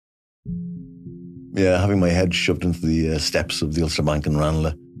Yeah, having my head shoved into the steps of the Ulster Bank in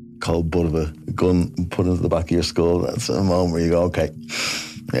Ranelagh, cold butt of a gun put into the back of your skull. That's a moment where you go, okay,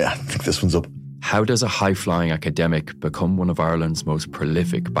 yeah, I think this one's up. How does a high-flying academic become one of Ireland's most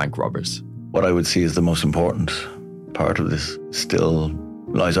prolific bank robbers? What I would see as the most important part of this still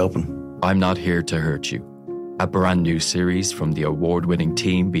lies open. I'm Not Here to Hurt You, a brand new series from the award-winning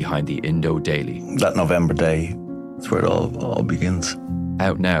team behind the Indo Daily. That November day, that's where it all begins.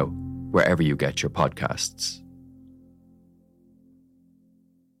 Out now, wherever you get your podcasts.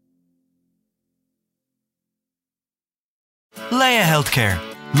 Leia Healthcare,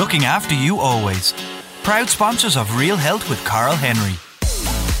 looking after you always. Proud sponsors of Real Health with Carl Henry.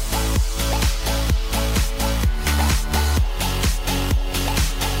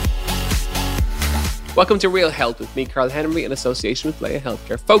 Welcome to Real Health with me, Carl Henry, in association with Leia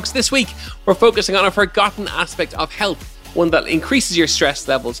Healthcare. Folks, this week we're focusing on a forgotten aspect of health, one that increases your stress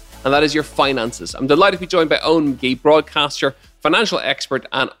levels, and that is your finances. I'm delighted to be joined by Eoin McGee, broadcaster, financial expert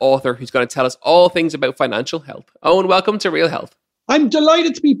and author, who's going to tell us all things about financial health. Eoin, welcome to Real Health. I'm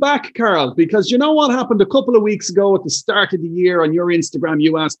delighted to be back, Carl, because you know what happened a couple of weeks ago at the start of the year on your Instagram?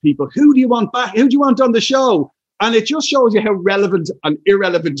 You asked people, who do you want back? Who do you want on the show? And it just shows you how relevant and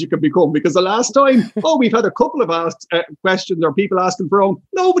irrelevant you can become, because the last time, we've had a couple of asked questions or people asking for Eoin.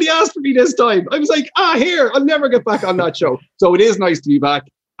 Nobody asked for me this time. I was like, here, I'll never get back on that show. So it is nice to be back.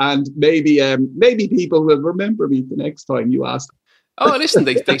 And maybe people will remember me the next time you ask. Oh, listen,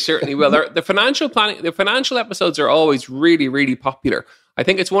 they certainly will. The financial episodes are always really, really popular. I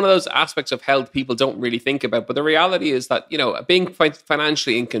think it's one of those aspects of health people don't really think about. But the reality is that, being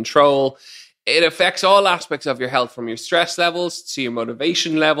financially in control, it affects all aspects of your health, from your stress levels to your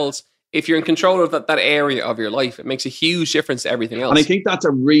motivation levels. If you're in control of that area of your life, it makes a huge difference to everything else. And I think that's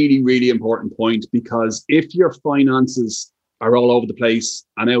a really, really important point, because if your finances are all over the place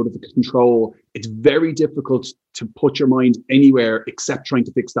and out of control, it's very difficult to put your mind anywhere except trying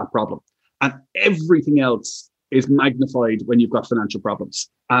to fix that problem. And everything else is magnified when you've got financial problems.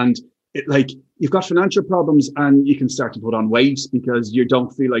 And you've got financial problems and you can start to put on weight because you don't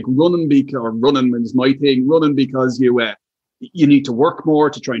feel like running is my thing, running because you need to work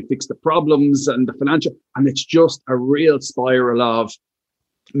more to try and fix the problems and the financial. And it's just a real spiral of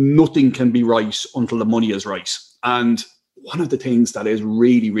nothing can be right until the money is right. And one of the things that is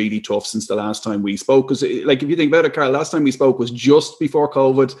really, really tough since the last time we spoke is, if you think about it, Carl, last time we spoke was just before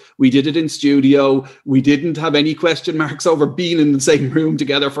COVID. We did it in studio. We didn't have any question marks over being in the same room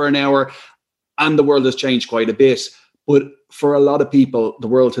together for an hour. And the world has changed quite a bit. But for a lot of people, the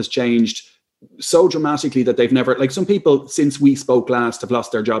world has changed so dramatically that they've never, some people since we spoke last have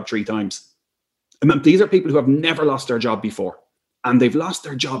lost their job 3 times. These are people who have never lost their job before. And they've lost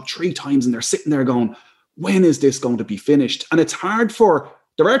their job 3 times and they're sitting there going, when is this going to be finished? And it's hard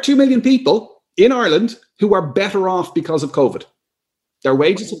there are 2 million people in Ireland who are better off because of COVID. Their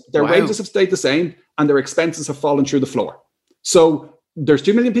wages have stayed the same and their expenses have fallen through the floor. So there's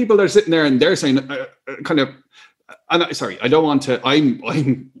 2 million people that are sitting there and they're saying I don't want to,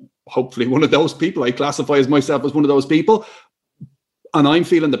 I'm hopefully one of those people. I classify as myself as one of those people and I'm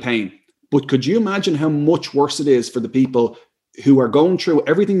feeling the pain. But could you imagine how much worse it is for the people who are going through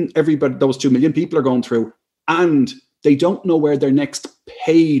everything everybody, those 2 million people are going through, and they don't know where their next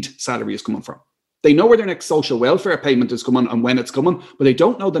paid salary is coming from. They know where their next social welfare payment is coming and when it's coming, but they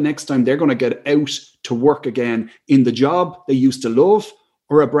don't know the next time they're going to get out to work again in the job they used to love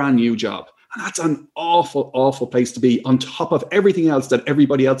or a brand new job. And that's an awful, awful place to be. On top of everything else that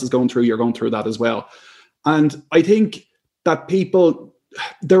everybody else is going through, you're going through that as well. And I think that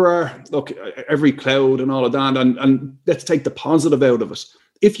there are, every cloud and all of that, and let's take the positive out of it.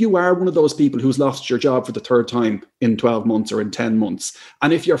 If you are one of those people who's lost your job for the 3rd time in 12 months or in 10 months,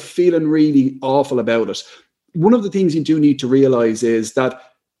 and if you're feeling really awful about it, one of the things you do need to realize is that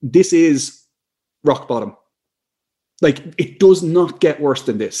this is rock bottom. It does not get worse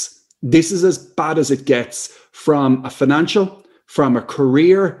than this. This is as bad as it gets from a financial, from a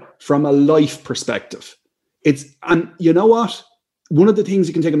career, from a life perspective. And you know what? One of the things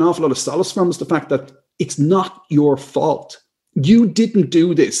you can take an awful lot of solace from is the fact that it's not your fault. You didn't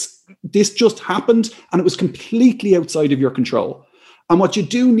do this. This just happened and it was completely outside of your control. And what you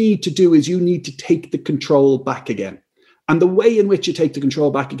do need to do is you need to take the control back again. And the way in which you take the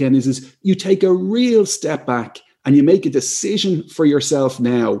control back again is you take a real step back and you make a decision for yourself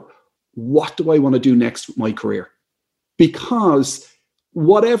now. What do I want to do next with my career? Because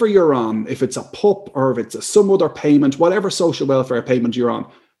whatever you're on, if it's a PUP or if it's some other payment, whatever social welfare payment you're on,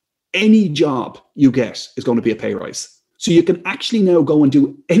 any job you get is going to be a pay rise. So you can actually now go and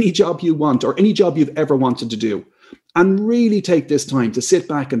do any job you want or any job you've ever wanted to do. and really take this time to sit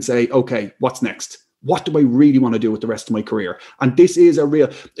back and say, okay, what's next? What do I really want to do with the rest of my career? And this is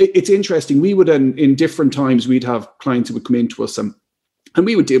it's interesting. We would, in different times, we'd have clients who would come into us and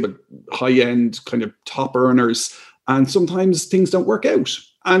we would deal with high-end kind of top earners. And sometimes things don't work out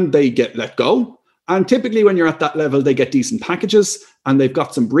and they get let go. And typically when you're at that level, they get decent packages and they've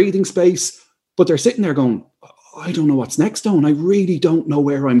got some breathing space, but they're sitting there going, I don't know what's next, Owen. I really don't know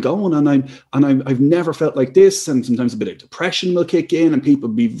where I'm going. And I've never felt like this. And sometimes a bit of depression will kick in and people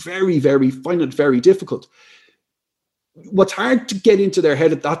be find it very difficult. What's hard to get into their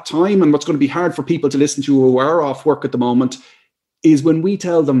head at that time, and what's going to be hard for people to listen to who are off work at the moment, is when we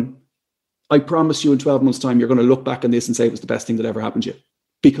tell them, I promise you in 12 months' time, you're going to look back on this and say it was the best thing that ever happened to you.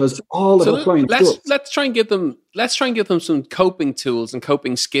 Because all of the clients let's try and give them some coping tools and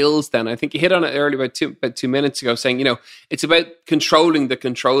coping skills. Then I think you hit on it earlier about 2 minutes ago, saying it's about controlling the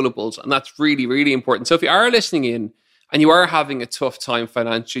controllables, and that's really, really important. So if you are listening in and you are having a tough time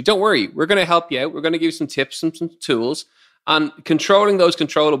financially, don't worry, we're going to help you out. We're going to give you some tips and some tools, and controlling those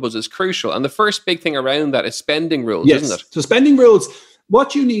controllables is crucial. And the first big thing around that is spending rules, isn't it? So spending rules.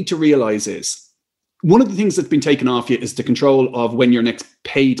 What you need to realize is, one of the things that's been taken off you is the control of when your next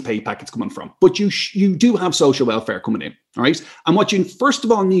paid pay packet's coming from. But you do have social welfare coming in, all right? And what you first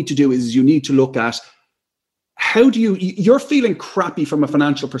of all need to do is you need to look at you're feeling crappy from a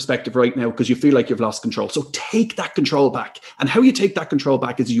financial perspective right now because you feel like you've lost control. So take that control back. And how you take that control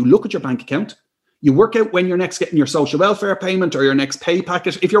back is you look at your bank account, you work out when you're next getting your social welfare payment or your next pay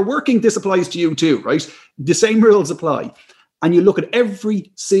packet. If you're working, this applies to you too, right? The same rules apply. And you look at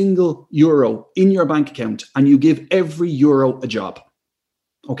every single euro in your bank account and you give every euro a job.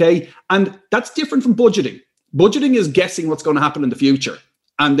 Okay? And that's different from budgeting. Budgeting is guessing what's going to happen in the future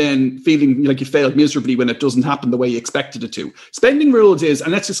and then feeling like you failed miserably when it doesn't happen the way you expected it to. Spending rules is,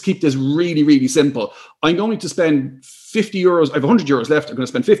 and let's just keep this really, really simple. I'm going to spend 50 euros. I have 100 euros left. I'm going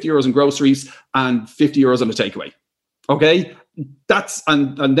to spend 50 euros in groceries and 50 euros on a takeaway. Okay? That's,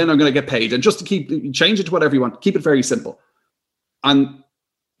 and then I'm going to get paid. And just to change it to whatever you want, keep it very simple. And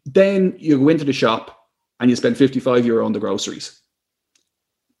then you go into the shop and you spend 55 euro on the groceries.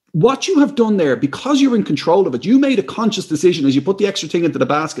 What you have done there, because you're in control of it, you made a conscious decision as you put the extra thing into the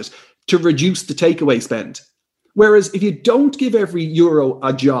basket to reduce the takeaway spend. Whereas if you don't give every euro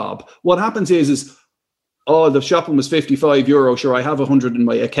a job, what happens is the shopping was 55 euro. Sure, I have 100 in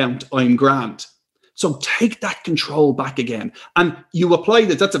my account. I'm grand. So take that control back again. And you apply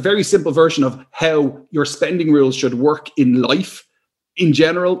that. That's a very simple version of how your spending rules should work in life. In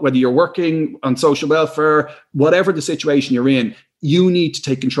general, whether you're working on social welfare, whatever the situation you're in, you need to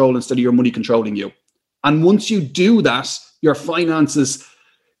take control instead of your money controlling you. And once you do that, your finances,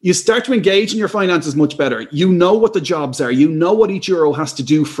 you start to engage in your finances much better. You know what the jobs are. You know what each euro has to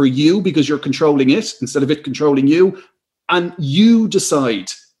do for you because you're controlling it instead of it controlling you. And you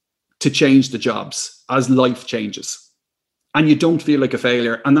decide to change the jobs as life changes. And you don't feel like a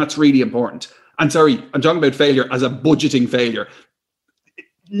failure. And that's really important. And sorry, I'm talking about failure as a budgeting failure.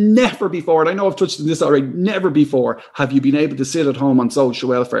 Never before, and I know I've touched on this already, never before have you been able to sit at home on social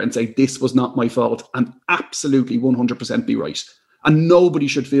welfare and say, this was not my fault, and absolutely 100% be right. And nobody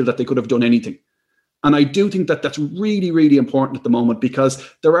should feel that they could have done anything. And I do think that that's really, really important at the moment because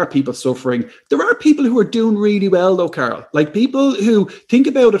there are people suffering. There are people who are doing really well though, Carol. Like people who think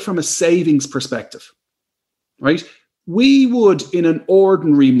about it from a savings perspective, right? We would, in an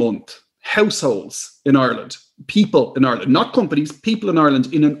ordinary month, households in Ireland, people in Ireland, not companies, people in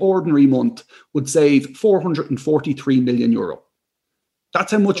Ireland in an ordinary month would save 443 million euro.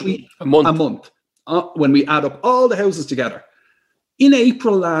 That's how much a month when we add up all the houses together. In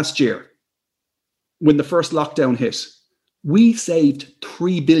April last year, when the first lockdown hit, we saved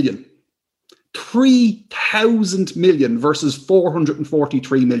 3 billion. 3,000 million versus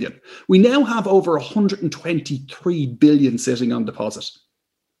 443 million. We now have over 123 billion sitting on deposit.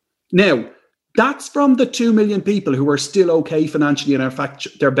 Now, that's from the 2 million people who are still okay financially and in fact,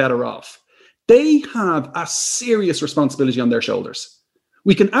 they're better off. They have a serious responsibility on their shoulders.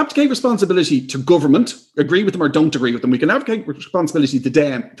 We can abdicate responsibility to government, agree with them or don't agree with them. We can abdicate responsibility to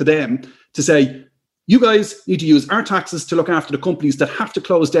them to say, you guys need to use our taxes to look after the companies that have to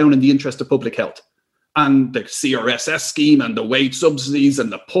close down in the interest of public health. And the CRSS scheme and the wage subsidies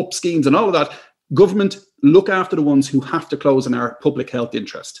and the PUP schemes and all of that. Government, look after the ones who have to close in our public health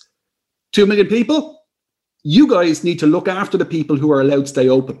interest. 2 million people, you guys need to look after the people who are allowed to stay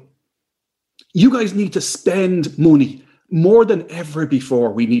open. You guys need to spend money. More than ever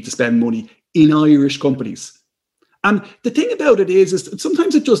before, we need to spend money in Irish companies. And the thing about it is that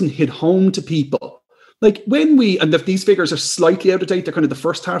sometimes it doesn't hit home to people. Like when we, and if these figures are slightly out of date, they're kind of the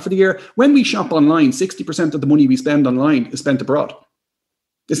first half of the year. When we shop online, 60% of the money we spend online is spent abroad.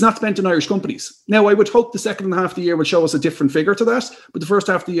 It's not spent in Irish companies. Now, I would hope the second half of the year will show us a different figure to that, but the first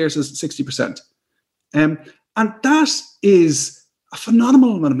half of the year is 60%. And that is a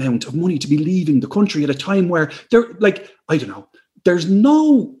phenomenal amount of money to be leaving the country at a time where there's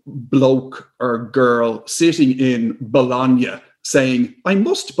no bloke or girl sitting in Bologna saying, I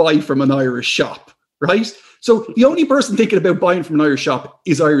must buy from an Irish shop, right? So the only person thinking about buying from an Irish shop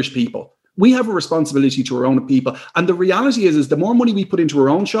is Irish people. We have a responsibility to our own people. And the reality is the more money we put into our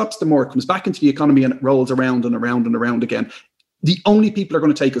own shops, the more it comes back into the economy and it rolls around and around and around again. The only people who are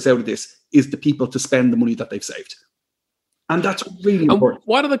going to take us out of this is the people to spend the money that they've saved. And that's really important.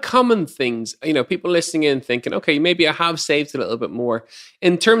 What are the common things, people listening in thinking, okay, maybe I have saved a little bit more.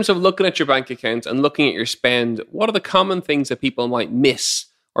 In terms of looking at your bank account and looking at your spend, what are the common things that people might miss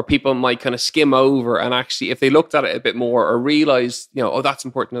or people might kind of skim over, and actually, if they looked at it a bit more or realized, oh, that's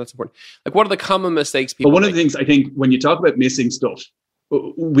important, that's important. Like, what are the common mistakes people make? One of the things I think when you talk about missing stuff,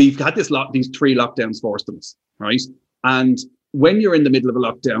 we've had these 3 lockdowns forced on us, right? And when you're in the middle of a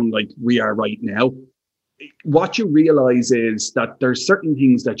lockdown like we are right now, what you realize is that there's certain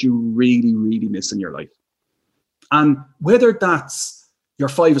things that you really, really miss in your life. And whether that's your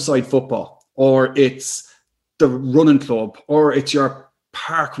five-a-side football, or it's the running club, or it's your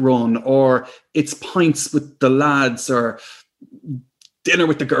park run, or it's pints with the lads, or dinner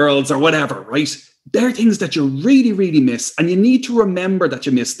with the girls, or whatever, right? They're things that you really, really miss, and you need to remember that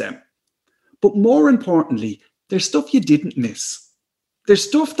you miss them. But more importantly, there's stuff you didn't miss. There's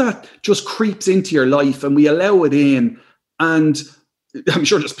stuff that just creeps into your life and we allow it in. And I'm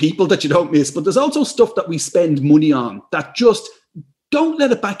sure there's people that you don't miss, but there's also stuff that we spend money on that just don't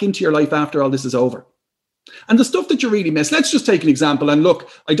let it back into your life after all this is over. And the stuff that you really miss, let's just take an example. And look,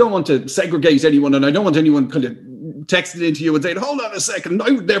 I don't want to segregate anyone, and I don't want anyone kind of texting into you and saying, hold on a second,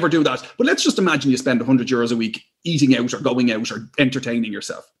 I would never do that. But let's just imagine you spend €100 a week eating out or going out or entertaining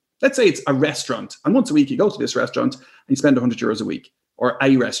yourself. Let's say it's a restaurant, and once a week you go to this restaurant and you spend €100 a week, or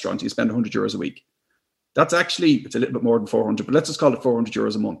a restaurant, you spend €100 a week. That's actually, it's a little bit more than 400, but let's just call it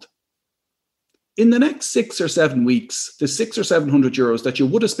 €400 a month. In the next 6 or 7 weeks, the €600 or €700 that you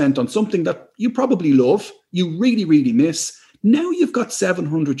would have spent on something that you probably love, you really, really miss, now you've got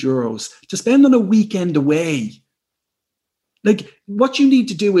 €700 to spend on a weekend away. Like, what you need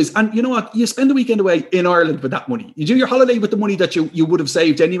to do is, and you know what, you spend a weekend away in Ireland with that money. You do your holiday with the money that you would have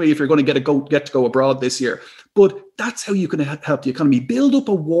saved anyway if you're going to get to go abroad this year. But that's how you can help the economy. Build up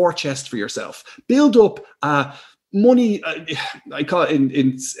a war chest for yourself. Build up money. I call it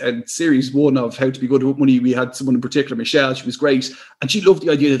in series 1 of How to Be Good with Money, we had someone in particular, Michelle. She was great. And she loved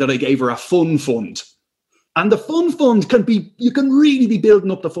the idea that I gave her a fun fund. And the fun fund you can really be building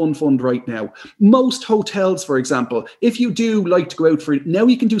up the fun fund right now. Most hotels, for example, if you do like to go out for it, now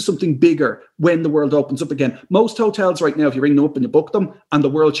you can do something bigger when the world opens up again. Most hotels right now, if you ring them up and you book them and the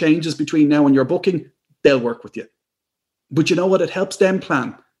world changes between now and your booking, they'll work with you. But you know what? It helps them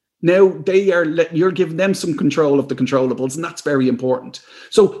plan. Now you're giving them some control of the controllables, and that's very important.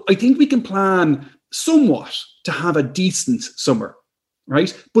 So I think we can plan somewhat to have a decent summer.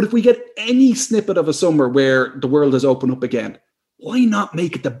 Right? But if we get any snippet of a summer where the world has opened up again, why not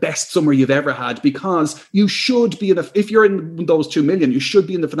make it the best summer you've ever had? Because you should be if you're in those 2 million, you should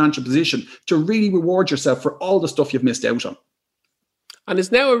be in the financial position to really reward yourself for all the stuff you've missed out on. And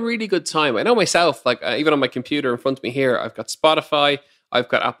it's now a really good time. I know myself, like even on my computer in front of me here, I've got Spotify, I've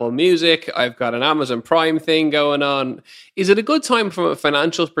got Apple Music, I've got an Amazon Prime thing going on. Is it a good time from a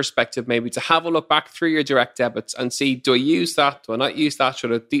financial perspective maybe to have a look back through your direct debits and see, do I use that? Do I not use that?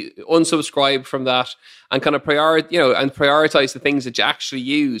 Should I unsubscribe from that? And kind of prioritize the things that you actually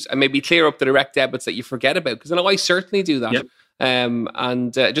use and maybe clear up the direct debits that you forget about? Because I know I certainly do that. Yep.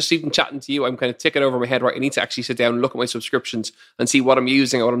 Just even chatting to you, I'm kind of ticking over my head, right? I need to actually sit down and look at my subscriptions and see what I'm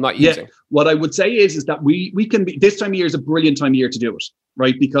using and what I'm not using. What I would say is that we can be, this time of year is a brilliant time of year to do it,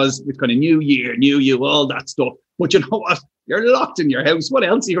 right? Because it's kind of new year, new you, all that stuff. But you know what? You're locked in your house. What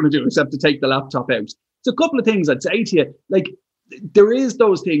else are you going to do except to take the laptop out? So a couple of things I'd say to you, like there is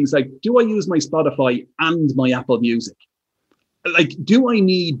those things like, do I use my Spotify and my Apple Music? Like, do I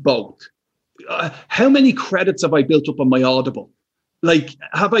need both? How many credits have I built up on my Audible? Like,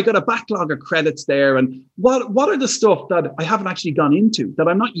 have I got a backlog of credits there? And what are the stuff that I haven't actually gone into that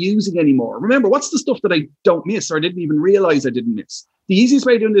I'm not using anymore? Remember, what's the stuff that I don't miss or I didn't even realize I didn't miss? The easiest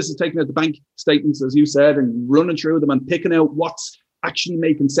way of doing this is taking out the bank statements, as you said, and running through them and picking out what's actually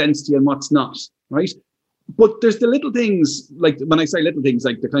making sense to you and what's not, right? But there's the little things, like when I say little things,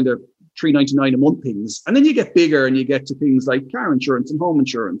 like the kind of $3.99 a month things. And then you get bigger and you get to things like car insurance and home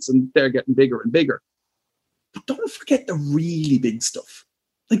insurance, and they're getting bigger and bigger. But don't forget the really big stuff.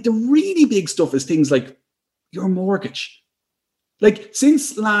 Like the really big stuff is things like your mortgage. Like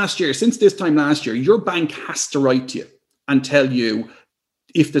since this time last year, your bank has to write to you and tell you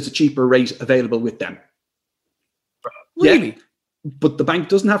if there's a cheaper rate available with them. Really? Yeah. But the bank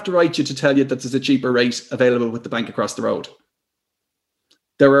doesn't have to write you to tell you that there's a cheaper rate available with the bank across the road.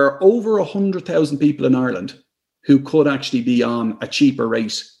 There are over 100,000 people in Ireland who could actually be on a cheaper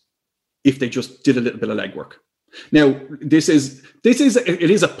rate if they just did a little bit of legwork. Now, it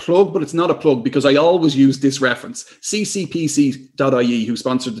is a plug, but it's not a plug because I always use this reference. CCPC.ie, who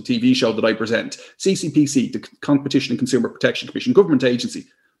sponsored the TV show that I present, CCPC, the Competition and Consumer Protection Commission, government agency,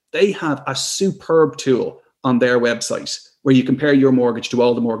 they have a superb tool on their website where you compare your mortgage to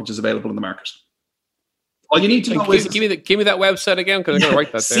all the mortgages available in the market. All you need to know is... Give me that website again, because I'm going to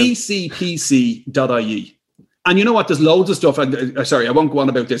write that down. CCPC.ie. And you know what? There's loads of stuff. Sorry, I won't go on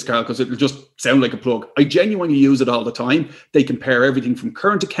about this, Carl, because it'll just sound like a plug. I genuinely use it all the time. They compare everything from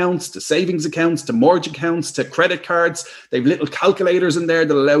current accounts to savings accounts to mortgage accounts to credit cards. They have little calculators in there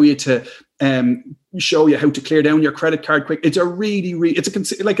that allow you to show you how to clear down your credit card quick. It's a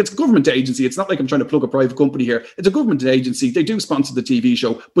it's a government agency. It's not like I'm trying to plug a private company here. It's a government agency. They do sponsor the TV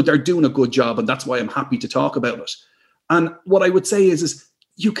show, but they're doing a good job, and that's why I'm happy to talk about it. And what I would say is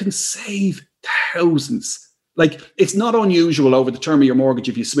you can save thousands. Like, it's not unusual over the term of your mortgage,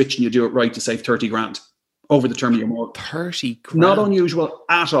 if you switch and you do it right, to save 30 grand over the term of your mortgage. 30 grand. Not unusual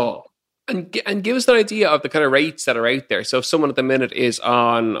at all. And give us an idea of the kind of rates that are out there. So if someone at the minute is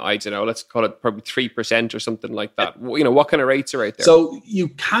on, I don't know, let's call it probably 3% or something like that. You know, what kind of rates are out there? So you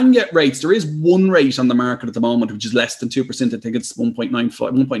can get rates. There is one rate on the market at the moment, which is less than 2%. I think it's 1.9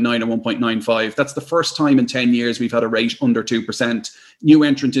 or 1.95. That's the first time in 10 years we've had a rate under 2%. New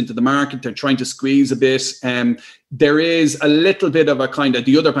entrant into the market. They're trying to squeeze a bit. There is a little bit of a kind of,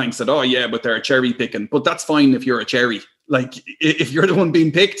 the other banks said, oh yeah, but they're cherry picking. But that's fine if you're a cherry. Like, if you're the one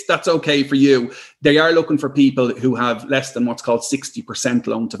being picked, that's okay for you. They are looking for people who have less than what's called 60%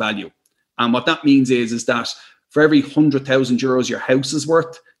 loan to value. And what that means is that for every 100,000 euros your house is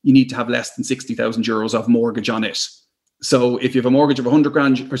worth, you need to have less than 60,000 euros of mortgage on it. So if you have a mortgage of 100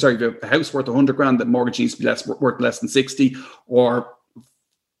 grand, if you have a house worth 100 grand, the mortgage needs to be worth less than 60, or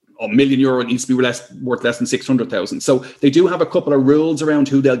 €1 million needs to be worth less than 600,000. So they do have a couple of rules around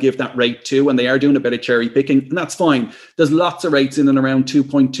who they'll give that rate to, and they are doing a bit of cherry picking, and that's fine. There's lots of rates in and around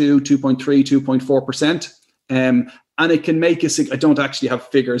 2.2, 2.3, 2.4%. And it can make I don't actually have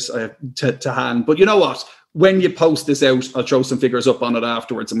figures to hand, but you know what? When you post this out, I'll throw some figures up on it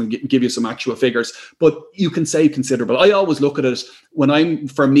afterwards and we'll give you some actual figures. But you can save considerable. I always look at it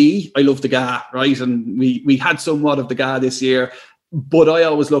for me, I love the GA, right? And we had somewhat of the GA this year. But I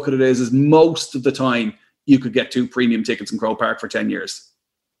always look at it as most of the time you could get 2 premium tickets in Croke Park for 10 years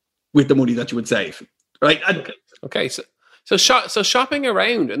with the money that you would save, right? Okay, so shopping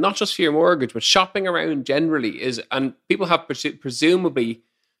around, and not just for your mortgage, but shopping around generally is, and people have presumably,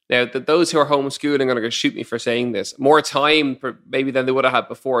 now that those who are homeschooling are going to shoot me for saying this, more time maybe than they would have had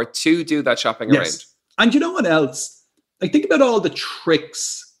before to do that shopping around. And you know what else? Like, think about all the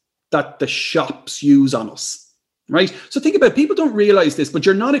tricks that the shops use on us. Right. So think about it. People don't realize this, but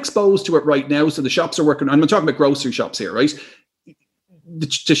you're not exposed to it right now. So the shops are working. I'm talking about grocery shops here, right?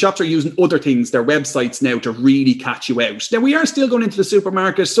 The shops are using other things, their websites now, to really catch you out. Now, we are still going into the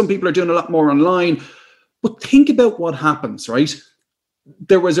supermarket. Some people are doing a lot more online. But think about what happens, right?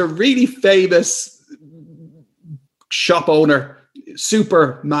 There was a really famous shop owner,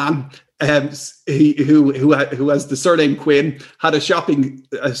 Superman, who has the surname Quinn, had a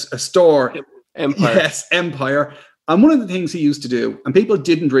store. Empire. Yes, Empire. And one of the things he used to do, and people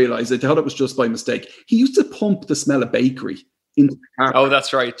didn't realize it, they thought it was just by mistake, he used to pump the smell of bakery into the car. Oh,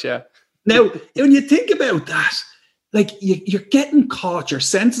 that's right, yeah. Now, when you think about that, like, you're getting caught, your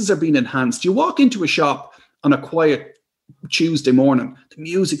senses are being enhanced. You walk into a shop on a quiet Tuesday morning, the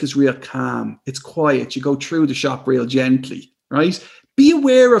music is real calm, it's quiet, you go through the shop real gently, right? Be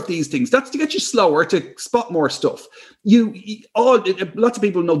aware of these things. That's to get you slower, to spot more stuff. Lots of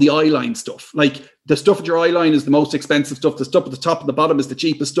people know the eye line stuff. Like, the stuff at your eye line is the most expensive stuff. The stuff at the top and the bottom is the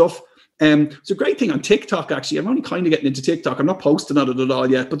cheapest stuff. It's a great thing on TikTok, actually. I'm only kind of getting into TikTok. I'm not posting on it at all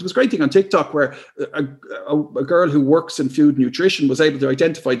yet, but there was a great thing on TikTok where a girl who works in food nutrition was able to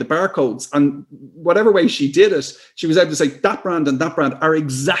identify the barcodes, and whatever way she did it, she was able to say that brand and that brand are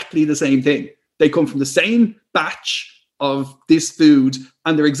exactly the same thing. They come from the same batch of this food,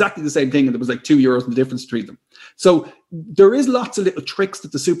 and they're exactly the same thing, and there was like €2 in the difference between them. So there is lots of little tricks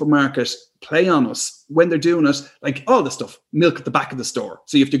that the supermarket play on us when they're doing it, like all the stuff, milk at the back of the store.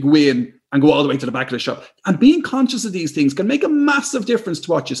 So you have to go in and go all the way to the back of the shop. And being conscious of these things can make a massive difference to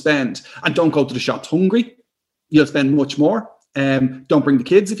what you spend. And don't go to the shops hungry. you'll spend much more. Don't bring the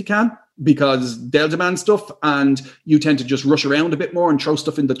kids if you can, because they'll demand stuff and you tend to just rush around a bit more and throw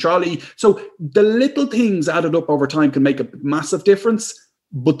stuff in the trolley. So the little things added up over time can make a massive difference,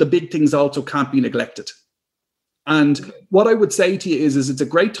 but the big things also can't be neglected. And what I would say to you is it's a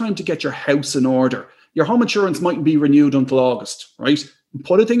great time to get your house in order. Your home insurance mightn't be renewed until August, right?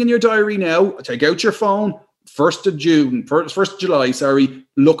 Put a thing in your diary now, take out your phone, 1st of July,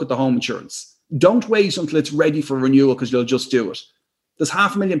 look at the home insurance. Don't wait until it's ready for renewal because you'll just do it. There's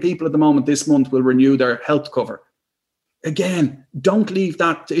 500,000 people at the moment this month will renew their health cover. Again, don't leave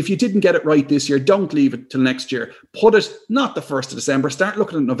that. If you didn't get it right this year, don't leave it till next year. Put it, not the 1st of December, start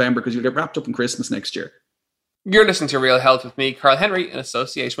looking at November because you'll get wrapped up in Christmas next year. You're listening to Real Health with me, Carl Henry, in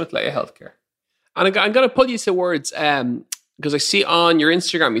association with Leia Healthcare. And I'm going to pull you to words because I see on your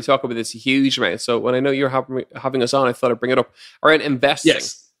Instagram you talk about this a huge amount. So when I know you're having us on, I thought I'd bring it up around investing.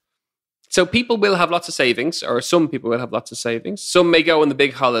 Yes. So people will have lots of savings, or some people will have lots of savings. Some may go on the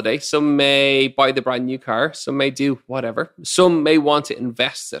big holiday. Some may buy the brand new car. Some may do whatever. Some may want to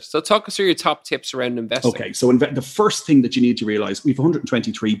invest it. So talk us through your top tips around investing. Okay, so the first thing that you need to realize, we've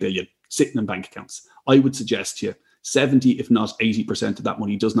 123 billion sitting in bank accounts. I would suggest to you 70, if not 80% of that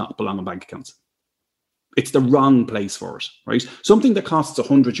money does not belong in bank accounts. It's the wrong place for it, right? Something that costs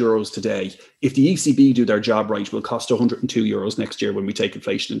 €100 today, if the ECB do their job right, will cost €102 next year when we take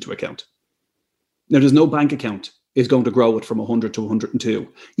inflation into account. Now, there's no bank account is going to grow it from 100 to 102.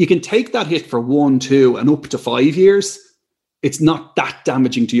 You can take that hit for 1, 2, and up to 5 years. It's not that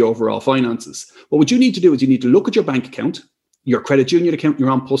damaging to your overall finances. But what you need to do is you need to look at your bank account, your credit union account, your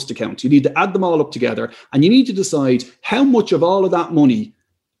An Post account. You need to add them all up together, and you need to decide how much of all of that money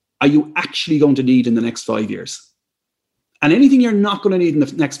are you actually going to need in the next 5 years. And anything you're not going to need in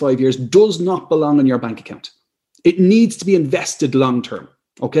the next 5 years does not belong in your bank account. It needs to be invested long term.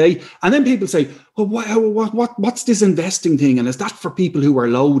 Okay. And then people say, well, what's this investing thing? And is that for people who are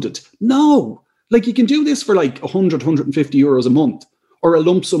loaded? No, like you can do this for like 100, 150 euros a month or a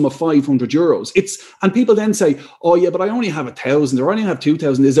lump sum of 500 euros. And people then say, oh yeah, but I only have 1,000 or I only have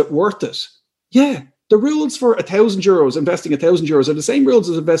 2,000. Is it worth it? Yeah. The rules for 1,000 euros, investing 1,000 euros are the same rules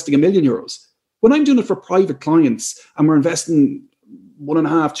as investing €1 million. When I'm doing it for private clients and we're investing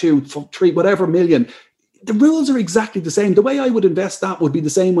 1.5, 2, 3, whatever million, the rules are exactly the same. The way I would invest that would be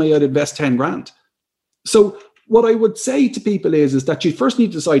the same way I'd invest 10 grand. So what I would say to people is that you first need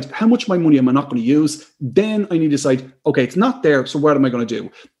to decide how much of my money am I not going to use. Then I need to decide, okay, it's not there. So what am I going to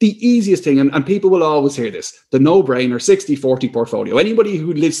do? The easiest thing, and people will always hear this, the no-brainer 60-40 portfolio. Anybody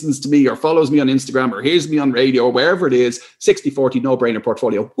who listens to me or follows me on Instagram or hears me on radio or wherever it is, 60-40 no-brainer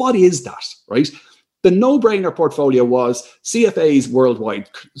portfolio. What is that, right? The no-brainer portfolio was CFAs worldwide,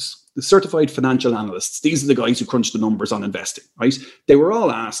 the certified financial analysts. These are the guys who crunch the numbers on investing, right? They were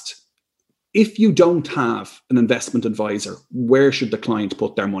all asked, if you don't have an investment advisor, where should the client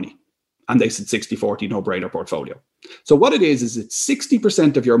put their money? And they said 60-40 no-brainer portfolio. So what it is it's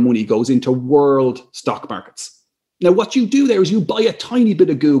 60% of your money goes into world stock markets. Now, what you do there is you buy a tiny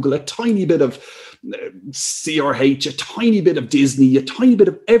bit of Google, a tiny bit of CRH, a tiny bit of Disney, a tiny bit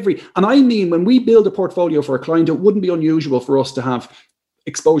of and I mean, when we build a portfolio for a client, it wouldn't be unusual for us to have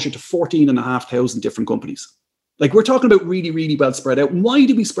exposure to 14,500 different companies. Like we're talking about really, really well spread out. Why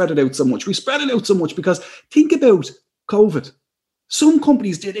do we spread it out so much? We spread it out so much because think about COVID. Some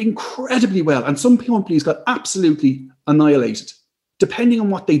companies did incredibly well and some companies got absolutely annihilated, depending on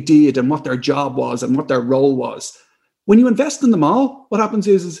what they did and what their job was and what their role was. When you invest in them all, what happens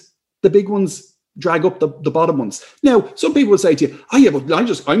is the big ones drag up the bottom ones. Now, some people will say to you, oh yeah, but I'm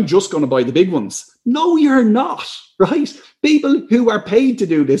just going to buy the big ones. No, you're not, right? People who are paid to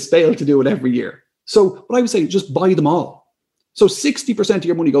do this fail to do it every year. So what I would say, just buy them all. So 60% of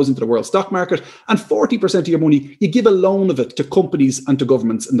your money goes into the world stock market and 40% of your money, you give a loan of it to companies and to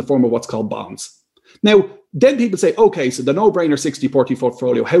governments in the form of what's called bonds. Now, then people say, okay, so the no-brainer 60-40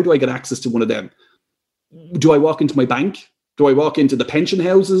 portfolio, how do I get access to one of them? Do I walk into my bank? Do I walk into the pension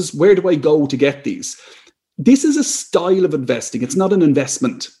houses? Where do I go to get these? This is a style of investing. It's not an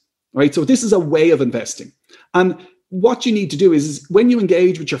investment, right? So this is a way of investing. And what you need to do is when you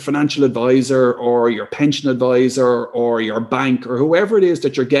engage with your financial advisor or your pension advisor or your bank or whoever it is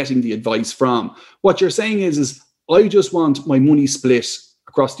that you're getting the advice from, what you're saying is I just want my money split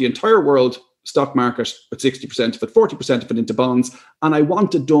across the entire world stock market with 60% of it, 40% of it into bonds, and I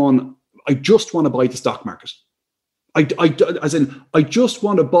want it done. I just want to buy the stock market. I just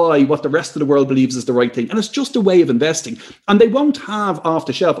want to buy what the rest of the world believes is the right thing. And it's just a way of investing. And they won't have off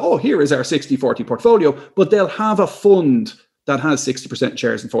the shelf, oh, here is our 60-40 portfolio, but they'll have a fund that has 60%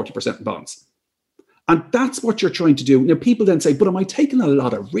 shares and 40% in bonds. And that's what you're trying to do. Now, people then say, but am I taking a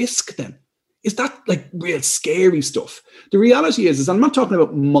lot of risk then? is that like real scary stuff. The reality is I'm not talking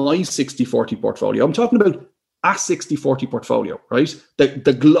about my 60-40 portfolio. I'm talking about a 60-40 portfolio, right?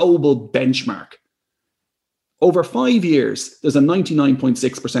 The global benchmark. Over 5 years, there's a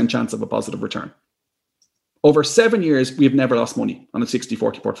 99.6% chance of a positive return. Over 7 years, we've never lost money on a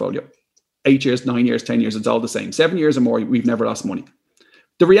 60-40 portfolio. 8 years, 9 years, 10 years, it's all the same. 7 years or more, we've never lost money.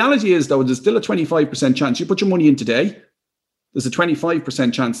 The reality is, though, there's still a 25% chance. You put your money in today, there's a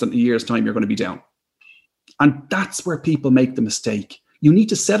 25% chance that in a year's time you're going to be down. And that's where people make the mistake. You need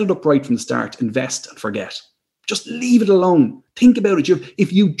to set it up right from the start, invest and forget. Just leave it alone. Think about it.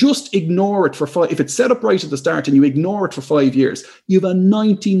 If you just ignore it if it's set up right at the start and you ignore it for 5 years, you have a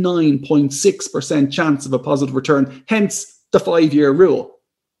 99.6% chance of a positive return, hence the 5-year rule.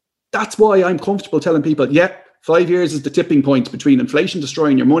 That's why I'm comfortable telling people, 5 years is the tipping point between inflation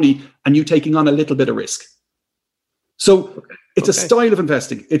destroying your money and you taking on a little bit of risk. So it's a style of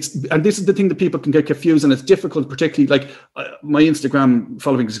investing. And this is the thing that people can get confused, and it's difficult, particularly like my Instagram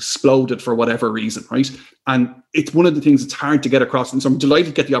following has exploded for whatever reason, right? And it's one of the things that's hard to get across. And so I'm delighted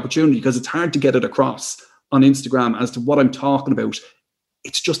to get the opportunity because it's hard to get it across on Instagram as to what I'm talking about.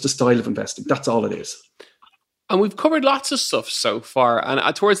 It's just a style of investing. That's all it is. And we've covered lots of stuff so far.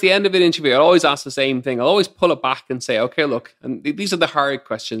 And towards the end of an interview, I'll always ask the same thing. I'll always pull it back and say, okay, look, and these are the hard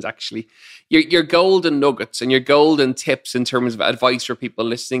questions, actually. Your golden nuggets and your golden tips in terms of advice for people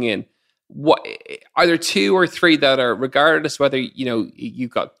listening in. What are there 2 or 3 that are, regardless whether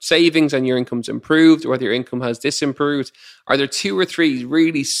you've got savings and your income's improved or whether your income has disimproved, are there 2 or 3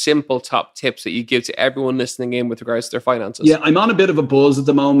 really simple top tips that you give to everyone listening in with regards to their finances? Yeah, I'm on a bit of a buzz at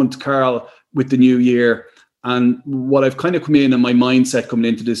the moment, Carl, with the new year. And what I've kind of come in and my mindset coming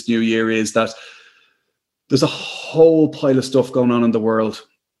into this new year is that there's a whole pile of stuff going on in the world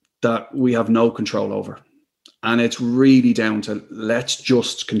that we have no control over. And it's really down to let's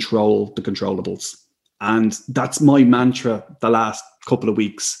just control the controllables. And that's my mantra the last couple of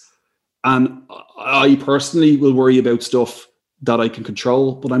weeks. And I personally will worry about stuff that I can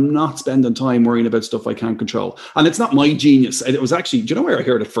control, but I'm not spending time worrying about stuff I can't control. And it's not my genius. It was actually, do you know where I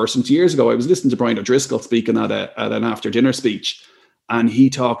heard it first? Some years ago, I was listening to Brian O'Driscoll speaking at an after dinner speech. And he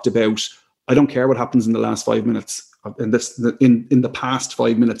talked about, I don't care what happens in the last 5 minutes, in the past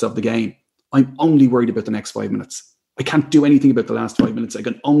 5 minutes of the game. I'm only worried about the next 5 minutes. I can't do anything about the last 5 minutes. I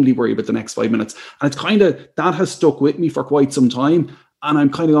can only worry about the next 5 minutes. And it's kind of, that has stuck with me for quite some time. And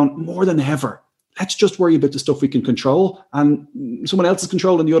I'm kind of going, more than ever, let's just worry about the stuff we can control, and someone else is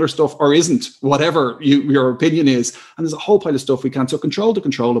controlling the other stuff or isn't, whatever your opinion is. And there's a whole pile of stuff we can't. So control the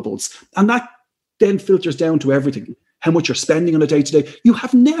controllables. And that then filters down to everything. How much you're spending on a day-to-day. You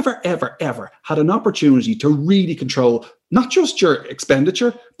have never, ever, ever had an opportunity to really control not just your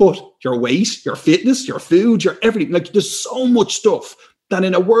expenditure, but your weight, your fitness, your food, your everything. Like there's so much stuff that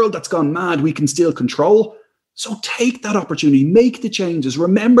in a world that's gone mad, we can still control. So take that opportunity, make the changes,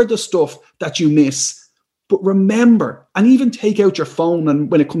 remember the stuff that you miss, but remember, and even take out your phone and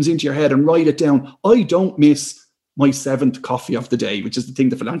when it comes into your head and write it down. I don't miss my 7th coffee of the day, which is the thing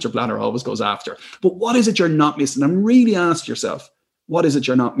the financial planner always goes after. But what is it you're not missing? And really ask yourself, what is it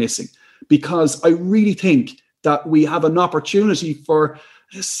you're not missing? Because I really think that we have an opportunity for,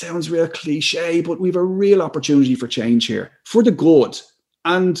 this sounds real cliche, but we have a real opportunity for change here, for the good.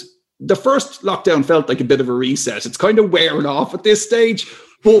 And the first lockdown felt like a bit of a reset. It's kind of wearing off at this stage,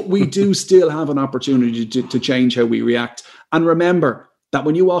 but we do still have an opportunity to change how we react. And remember that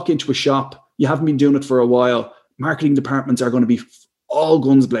when you walk into a shop, you haven't been doing it for a while, marketing departments are going to be all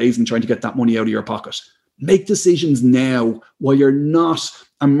guns blazing trying to get that money out of your pocket. Make decisions now while you're not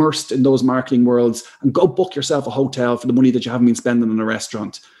immersed in those marketing worlds, and go book yourself a hotel for the money that you haven't been spending in a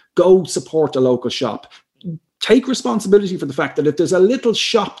restaurant. Go support a local shop. Take responsibility for the fact that if there's a little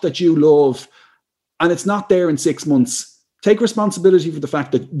shop that you love and it's not there in 6 months, take responsibility for the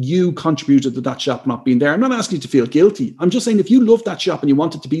fact that you contributed to that shop not being there. I'm not asking you to feel guilty. I'm just saying if you love that shop and you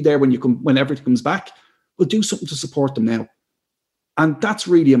want it to be there when everything comes back, well, do something to support them now. And that's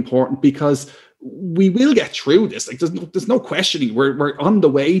really important because we will get through this. Like there's no questioning. We're on the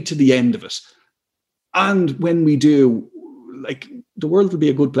way to the end of it. And when we do, like the world will be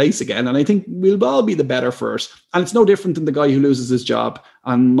a good place again. And I think we'll all be the better for it. And it's no different than the guy who loses his job.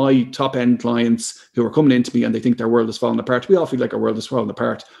 And my top end clients who are coming into me and they think their world is falling apart. We all feel like our world is falling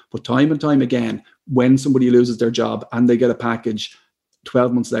apart. But time and time again, when somebody loses their job and they get a package,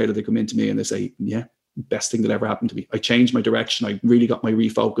 12 months later, they come into me and they say, yeah, best thing that ever happened to me. I changed my direction. I really got my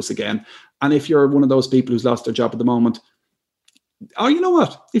refocus again. And if you're one of those people who's lost their job at the moment, oh, you know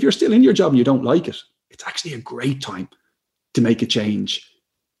what? If you're still in your job and you don't like it, it's actually a great time to make a change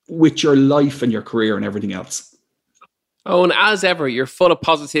with your life and your career and everything else. Oh, and as ever, you're full of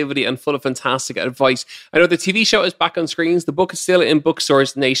positivity and full of fantastic advice. I know the TV show is back on screens. The book is still in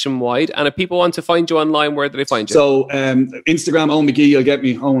bookstores nationwide. And if people want to find you online, where do they find you? So Instagram, Owen McGee, you'll get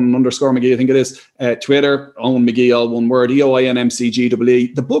me, Owen_McGee, I think it is. Twitter, Owen McGee, all one word,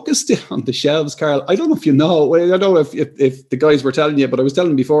 EOINMCGEE. The book is still on the shelves, Carl. I don't know if you know. I don't know if the guys were telling you, but I was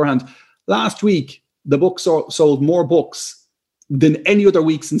telling them beforehand. Last week, the book sold more books than any other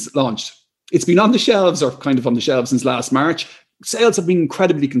week since it launched. It's been on the shelves, or kind of on the shelves, since last March. Sales have been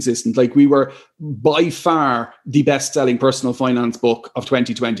incredibly consistent. Like, we were by far the best-selling personal finance book of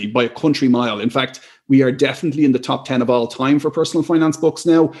 2020 by a country mile. In fact, we are definitely in the top 10 of all time for personal finance books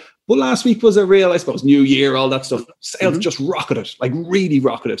now. But last week was a real, I suppose, new year, all that stuff. Sales just rocketed, like really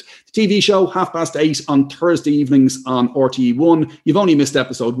rocketed. The TV show, 8:30 on Thursday evenings on RTE1. You've only missed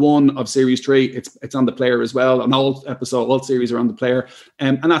episode 1 of series 3. It's on the player as well. And all series are on the player.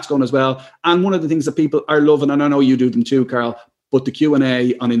 And that's going as well. And one of the things that people are loving, and I know you do them too, Carl, but the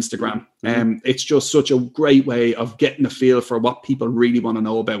Q&A on Instagram. It's just such a great way of getting a feel for what people really want to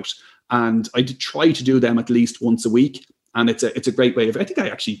know about. And I try to do them at least once a week. And it's a great way of, I think I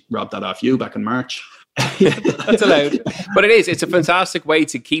actually robbed that off you back in March. That's allowed. But it's a fantastic way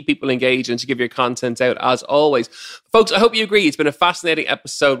to keep people engaged and to give your content out, as always. Folks, I hope you agree. It's been a fascinating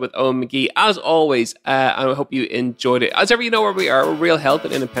episode with Owen McGee, as always. And I hope you enjoyed it. As ever, you know where we are. We're Real Health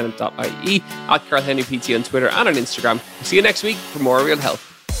at independent.ie, at Carl Henry PT on Twitter and on Instagram. We'll see you next week for more Real Health.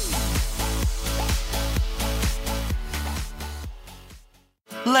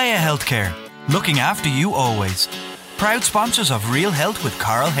 Leia Healthcare, looking after you always. Proud sponsors of Real Health with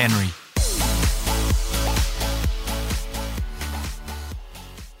Carl Henry.